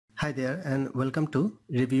Hi there and welcome to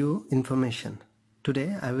Review Information.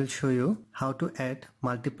 Today I will show you how to add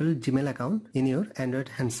multiple Gmail accounts in your Android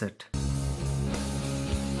handset.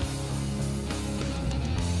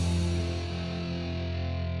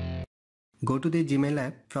 Go to the Gmail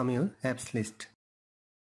app from your apps list.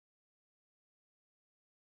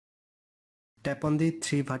 Tap on the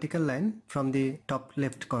three vertical line from the top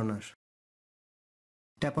left corner.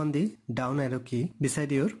 Tap on the down arrow key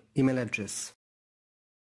beside your email address.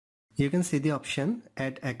 You can see the option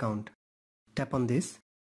Add Account. Tap on this.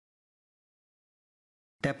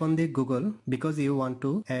 Tap on the Google because you want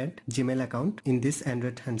to add Gmail account in this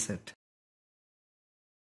Android handset.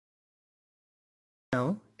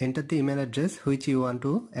 Now enter the email address which you want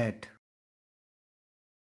to add.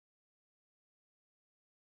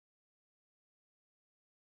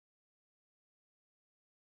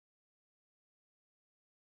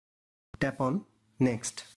 Tap on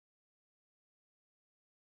Next.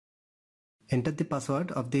 Enter the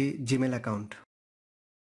password of the Gmail account.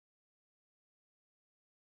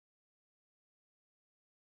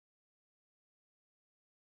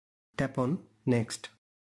 Tap on Next.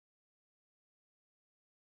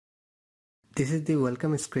 This is the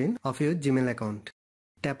welcome screen of your Gmail account.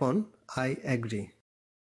 Tap on I agree.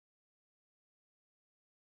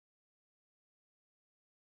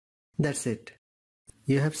 That's it.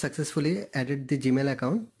 You have successfully added the Gmail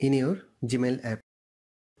account in your Gmail app.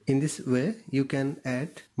 In this way, you can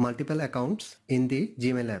add multiple accounts in the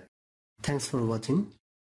Gmail app. Thanks for watching.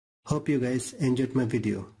 Hope you guys enjoyed my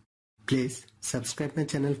video. Please subscribe my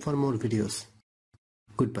channel for more videos.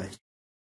 Goodbye.